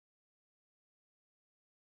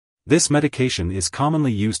This medication is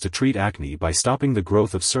commonly used to treat acne by stopping the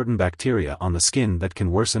growth of certain bacteria on the skin that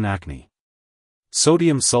can worsen acne.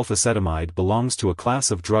 Sodium sulfacetamide belongs to a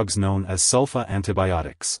class of drugs known as sulfa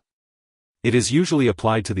antibiotics. It is usually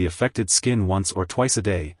applied to the affected skin once or twice a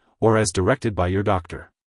day, or as directed by your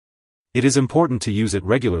doctor. It is important to use it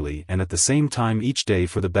regularly and at the same time each day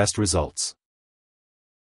for the best results.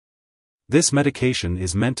 This medication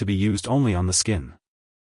is meant to be used only on the skin.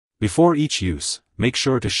 Before each use, make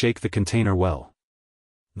sure to shake the container well.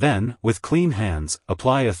 Then, with clean hands,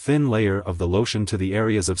 apply a thin layer of the lotion to the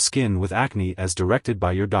areas of skin with acne as directed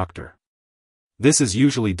by your doctor. This is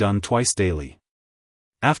usually done twice daily.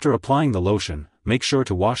 After applying the lotion, make sure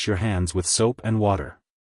to wash your hands with soap and water.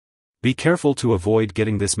 Be careful to avoid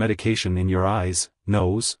getting this medication in your eyes,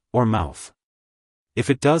 nose, or mouth.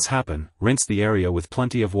 If it does happen, rinse the area with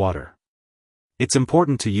plenty of water. It's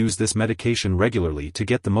important to use this medication regularly to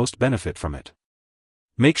get the most benefit from it.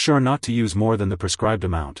 Make sure not to use more than the prescribed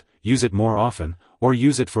amount, use it more often, or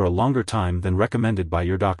use it for a longer time than recommended by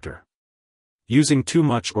your doctor. Using too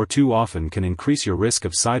much or too often can increase your risk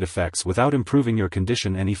of side effects without improving your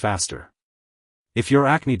condition any faster. If your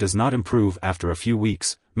acne does not improve after a few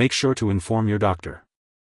weeks, make sure to inform your doctor.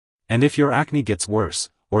 And if your acne gets worse,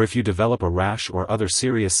 or if you develop a rash or other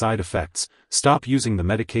serious side effects, stop using the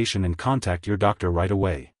medication and contact your doctor right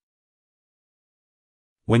away.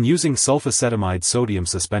 When using sulfacetamide sodium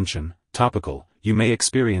suspension, topical, you may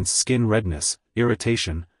experience skin redness,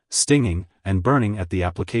 irritation, stinging, and burning at the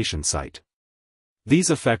application site. These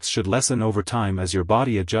effects should lessen over time as your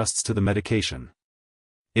body adjusts to the medication.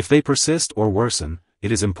 If they persist or worsen,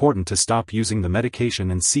 it is important to stop using the medication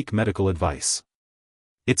and seek medical advice.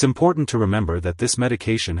 It's important to remember that this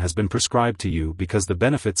medication has been prescribed to you because the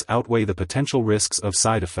benefits outweigh the potential risks of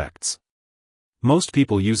side effects. Most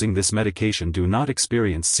people using this medication do not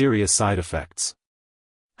experience serious side effects.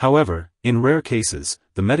 However, in rare cases,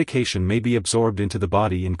 the medication may be absorbed into the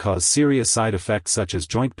body and cause serious side effects such as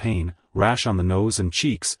joint pain, rash on the nose and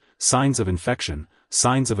cheeks, signs of infection,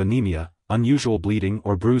 signs of anemia, unusual bleeding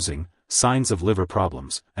or bruising, signs of liver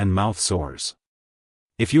problems, and mouth sores.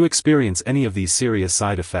 If you experience any of these serious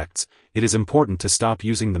side effects, it is important to stop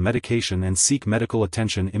using the medication and seek medical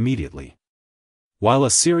attention immediately. While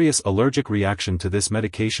a serious allergic reaction to this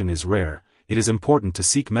medication is rare, it is important to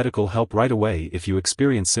seek medical help right away if you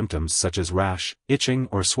experience symptoms such as rash, itching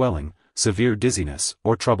or swelling, severe dizziness,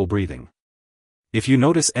 or trouble breathing. If you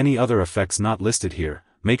notice any other effects not listed here,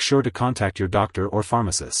 make sure to contact your doctor or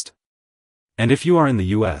pharmacist. And if you are in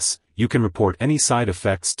the US, you can report any side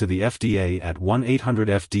effects to the FDA at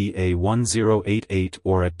 1-800-FDA-1088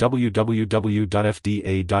 or at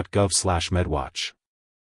www.fda.gov/medwatch.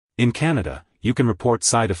 In Canada, you can report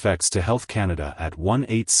side effects to Health Canada at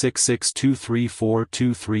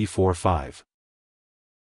 1-866-234-2345.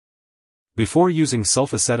 Before using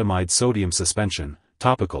sulfacetamide sodium suspension,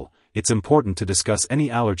 topical, it's important to discuss any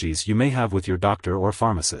allergies you may have with your doctor or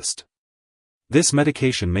pharmacist. This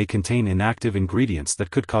medication may contain inactive ingredients that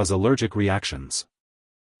could cause allergic reactions.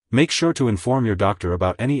 Make sure to inform your doctor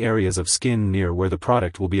about any areas of skin near where the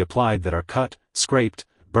product will be applied that are cut, scraped,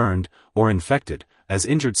 burned, or infected, as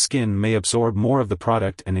injured skin may absorb more of the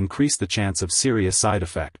product and increase the chance of serious side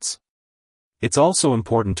effects. It's also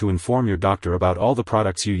important to inform your doctor about all the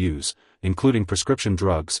products you use, including prescription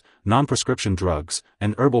drugs, non-prescription drugs,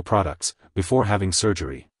 and herbal products, before having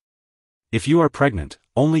surgery. If you are pregnant,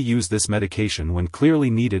 only use this medication when clearly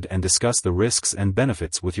needed and discuss the risks and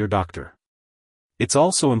benefits with your doctor. It's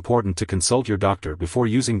also important to consult your doctor before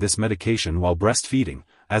using this medication while breastfeeding,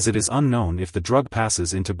 as it is unknown if the drug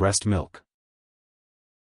passes into breast milk.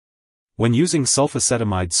 When using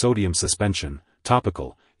sulfacetamide sodium suspension,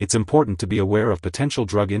 topical, it's important to be aware of potential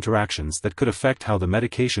drug interactions that could affect how the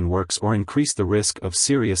medication works or increase the risk of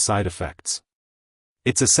serious side effects.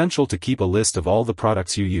 It's essential to keep a list of all the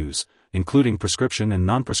products you use, including prescription and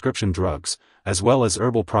non-prescription drugs, as well as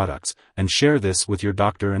herbal products, and share this with your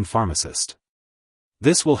doctor and pharmacist.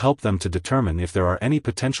 This will help them to determine if there are any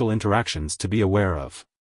potential interactions to be aware of.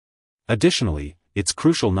 Additionally, it's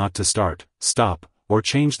crucial not to start, stop, or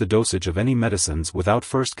change the dosage of any medicines without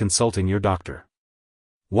first consulting your doctor.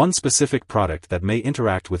 One specific product that may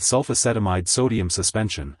interact with sulfacetamide sodium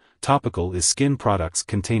suspension, topical, is skin products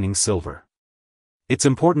containing silver. It's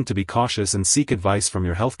important to be cautious and seek advice from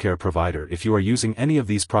your healthcare provider if you are using any of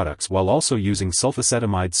these products while also using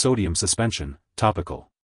sulfacetamide sodium suspension, topical.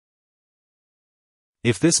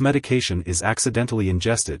 If this medication is accidentally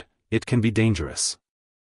ingested, it can be dangerous.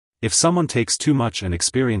 If someone takes too much and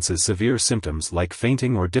experiences severe symptoms like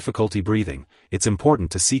fainting or difficulty breathing, it's important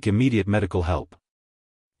to seek immediate medical help.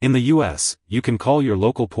 In the US, you can call your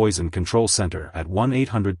local poison control center at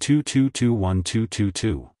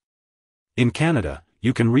 1-800-222-1222. In Canada,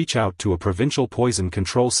 you can reach out to a provincial poison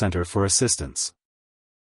control center for assistance.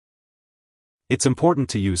 It's important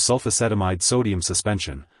to use sulfacetamide sodium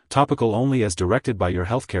suspension, topical only as directed by your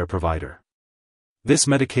healthcare provider. This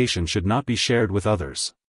medication should not be shared with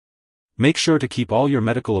others. Make sure to keep all your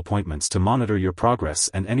medical appointments to monitor your progress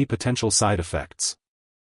and any potential side effects.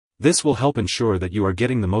 This will help ensure that you are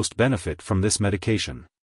getting the most benefit from this medication.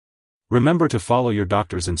 Remember to follow your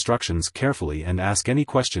doctor's instructions carefully and ask any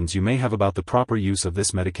questions you may have about the proper use of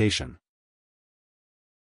this medication.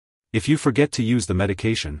 If you forget to use the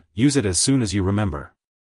medication, use it as soon as you remember.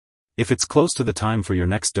 If it's close to the time for your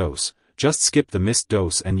next dose, just skip the missed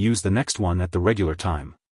dose and use the next one at the regular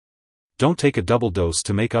time. Don't take a double dose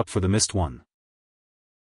to make up for the missed one.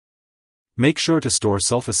 Make sure to store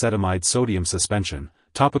sulfacetamide sodium suspension,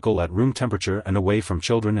 topical at room temperature and away from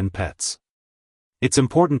children and pets. It's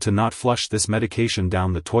important to not flush this medication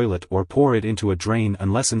down the toilet or pour it into a drain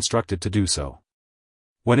unless instructed to do so.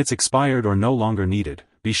 When it's expired or no longer needed,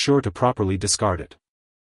 be sure to properly discard it.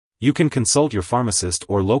 You can consult your pharmacist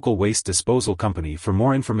or local waste disposal company for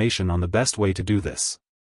more information on the best way to do this.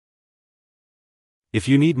 If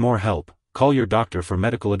you need more help, call your doctor for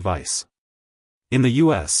medical advice. In the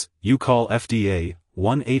US, you call FDA,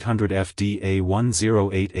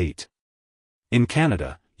 1-800-FDA-1088. In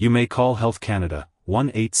Canada, you may call Health Canada,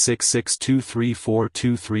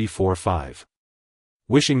 1-866-234-2345.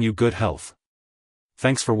 Wishing you good health.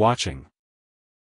 Thanks for watching.